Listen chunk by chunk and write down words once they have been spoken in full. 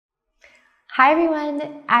Hi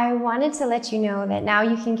everyone, I wanted to let you know that now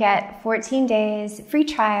you can get 14 days free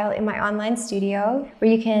trial in my online studio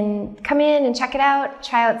where you can come in and check it out,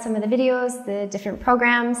 try out some of the videos, the different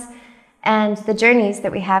programs, and the journeys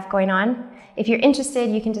that we have going on. If you're interested,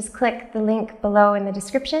 you can just click the link below in the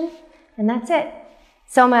description, and that's it.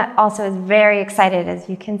 Soma also is very excited, as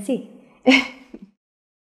you can see.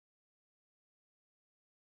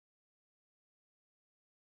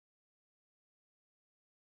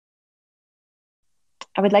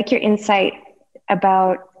 I would like your insight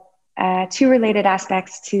about two related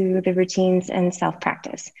aspects to the routines and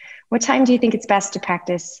self-practice. What time do you think it's best to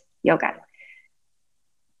practice yoga?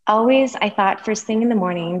 Always, I thought first thing in the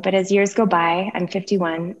morning, but as years go by, I'm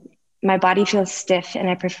 51, my body feels stiff and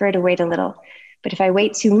I prefer to wait a little. But if I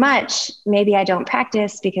wait too much, maybe I don't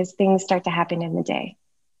practice because things start to happen in the day.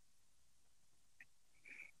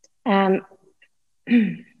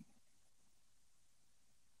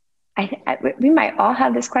 We might all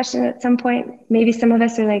have this question at some point. Maybe some of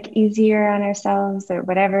us are like easier on ourselves or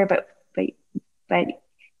whatever, but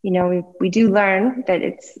you know, we do learn that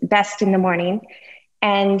it's best in the morning,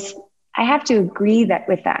 and I have to agree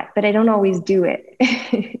with that, but I don't always do it.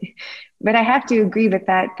 But I have to agree with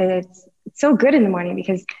that it's so good in the morning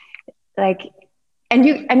because, like, I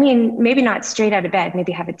mean, maybe not straight out of bed.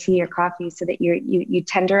 Maybe have a tea or coffee so that you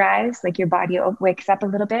tenderize, like your body wakes up a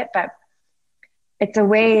little bit, but it's a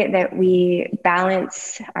way that we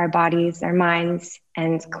balance our bodies, our minds,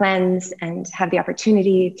 and cleanse and have the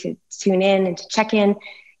opportunity to tune in and to check in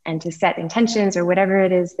and to set intentions or whatever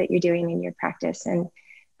it is that you're doing in your practice. And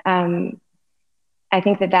I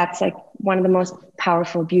think that that's like one of the most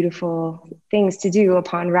powerful, beautiful things to do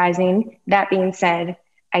upon rising. That being said,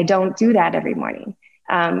 I don't do that every morning,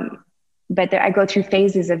 but I go through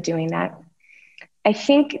phases of doing that. I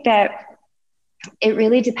think that it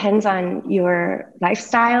really depends on your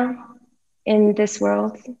lifestyle in this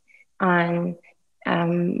world, on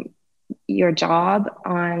your job,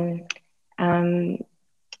 on the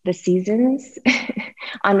seasons,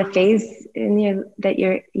 on the phase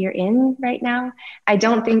that you're in right now. I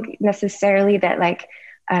don't think necessarily that like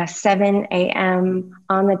 7 a.m.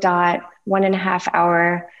 on the dot, 1.5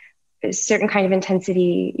 hour, a certain kind of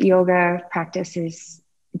intensity yoga practice is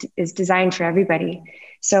designed for everybody.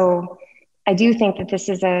 So I do think that this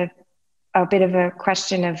is a bit of a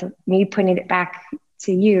question of me putting it back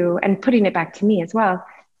to you and putting it back to me as well.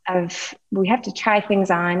 We have to try things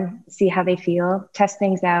on, see how they feel, test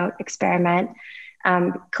things out, experiment,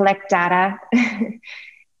 collect data,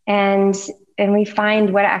 and we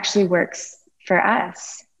find what actually works for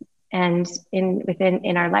us and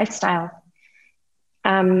within our lifestyle.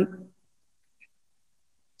 I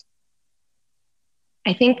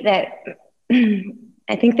think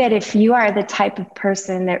that if you are the type of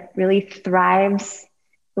person that really thrives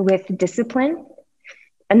with discipline,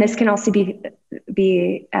 and this can also be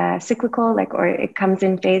cyclical, or it comes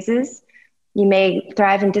in phases. You may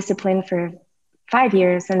thrive in discipline for 5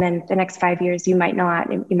 years, and then the next 5 years you might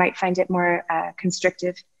not. You might find it more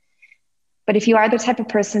constrictive. But if you are the type of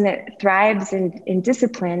person that thrives in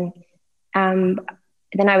discipline,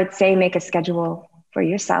 then I would say make a schedule for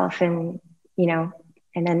yourself, and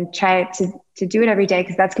then try to do it every day,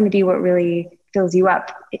 because that's going to be what really fills you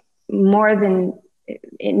up more than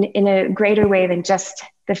in a greater way than just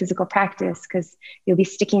the physical practice, because you'll be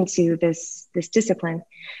sticking to this discipline.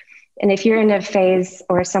 And if you're in a phase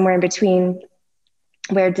or somewhere in between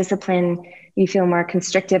where discipline, you feel more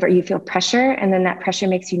constrictive or you feel pressure, and then that pressure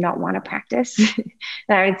makes you not want to practice,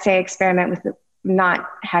 then I would say experiment with not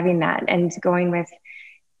having that and going with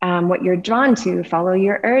what you're drawn to, follow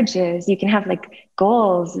your urges. You can have like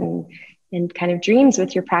goals and kind of dreams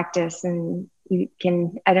with your practice, and you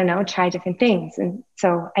can, I don't know, try different things. And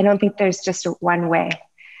so I don't think there's just one way,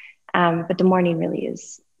 but the morning really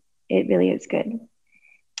is good.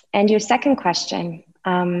 And your second question,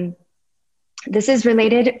 this is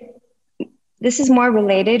more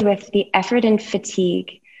related with the effort and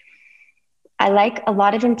fatigue. I like a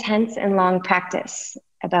lot of intense and long practice,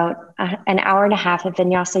 about an hour and a half of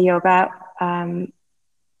vinyasa yoga,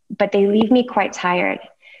 but they leave me quite tired.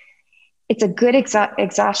 It's a good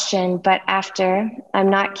exhaustion, but after,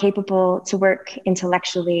 I'm not capable to work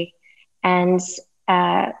intellectually and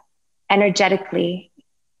energetically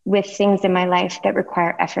with things in my life that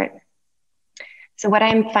require effort. So what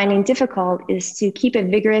I'm finding difficult is to keep a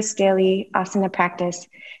vigorous daily asana practice,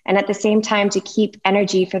 and at the same time to keep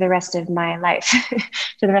energy for the rest of my life,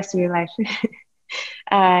 for the rest of your life.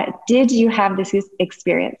 Did you have this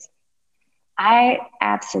experience? I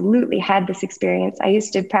absolutely had this experience. I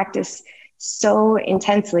used to practice so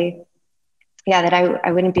intensely yeah, that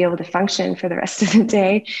I wouldn't be able to function for the rest of the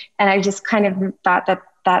day. And I just kind of thought that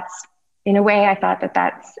that's, in a way, I thought that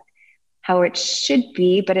that's how it should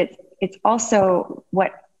be, but it's also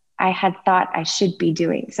what I had thought I should be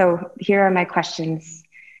doing. So here are my questions.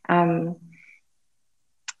 Um,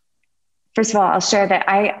 First of all, I'll share that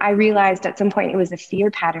I realized at some point it was a fear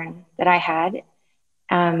pattern that I had,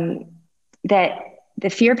 that the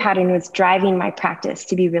fear pattern was driving my practice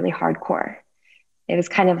to be really hardcore. It was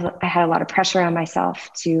kind of, I had a lot of pressure on myself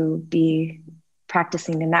to be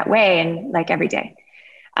practicing in that way and like every day.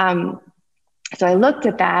 So I looked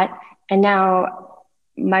at that, and now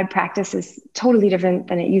my practice is totally different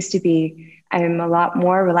than it used to be. I'm a lot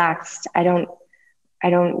more relaxed. I don't,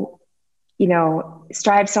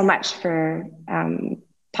 strive so much for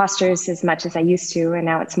postures as much as I used to. And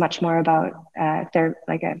now it's much more about they're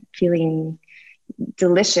like a feeling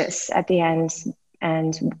delicious at the end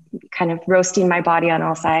and kind of roasting my body on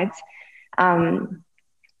all sides.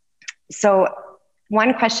 So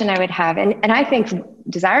one question I would have, and I think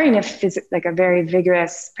desiring like a very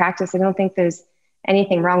vigorous practice, I don't think there's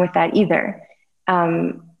anything wrong with that either.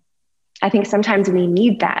 I think sometimes we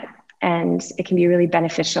need that, and it can be really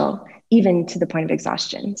beneficial, even to the point of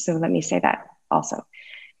exhaustion. So let me say that also.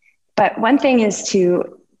 But one thing is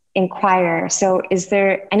to inquire. So is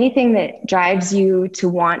there anything that drives you to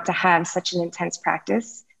want to have such an intense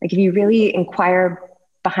practice? Like if you really inquire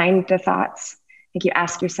behind the thoughts, like you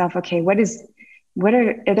ask yourself, okay, are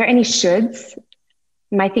there any shoulds?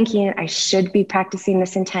 Am I thinking I should be practicing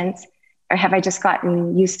this intense? Or have I just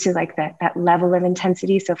gotten used to like that level of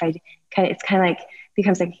intensity? So if it's kind of like,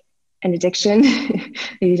 becomes like an addiction,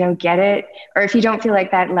 you don't get it. Or if you don't feel like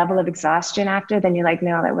that level of exhaustion after, then you're like,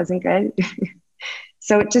 no, that wasn't good.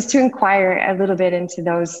 So just to inquire a little bit into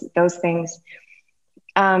those things.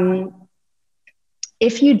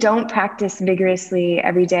 If you don't practice vigorously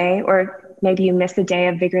every day, or maybe you miss a day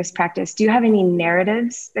of vigorous practice, do you have any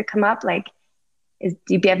narratives that come up? Like, do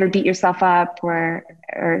you ever beat yourself up or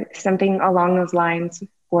something along those lines?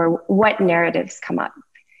 Or what narratives come up?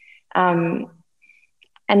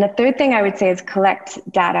 And the third thing I would say is collect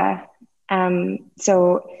data.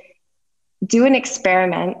 So do an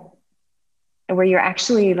experiment where you're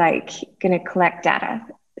actually like going to collect data.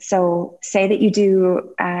 So say that you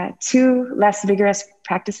do 2 less vigorous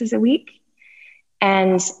practices a week,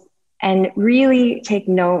 and really take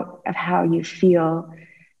note of how you feel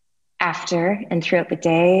after and throughout the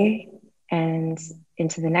day and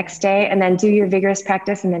into the next day, and then do your vigorous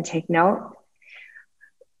practice and then take note.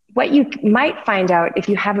 What you might find out if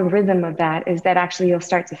you have a rhythm of that is that actually you'll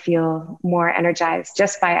start to feel more energized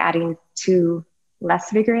just by adding 2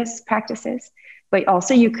 less vigorous practices. But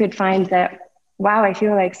also you could find that, wow, I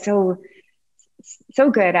feel like so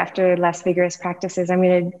good after less vigorous practices. I'm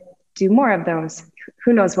going to do more of those.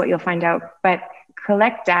 Who knows what you'll find out, but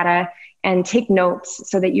collect data and take notes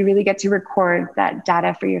so that you really get to record that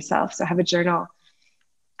data for yourself. So have a journal,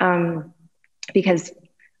 because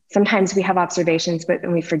sometimes we have observations, but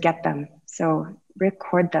then we forget them. So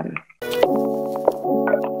record them.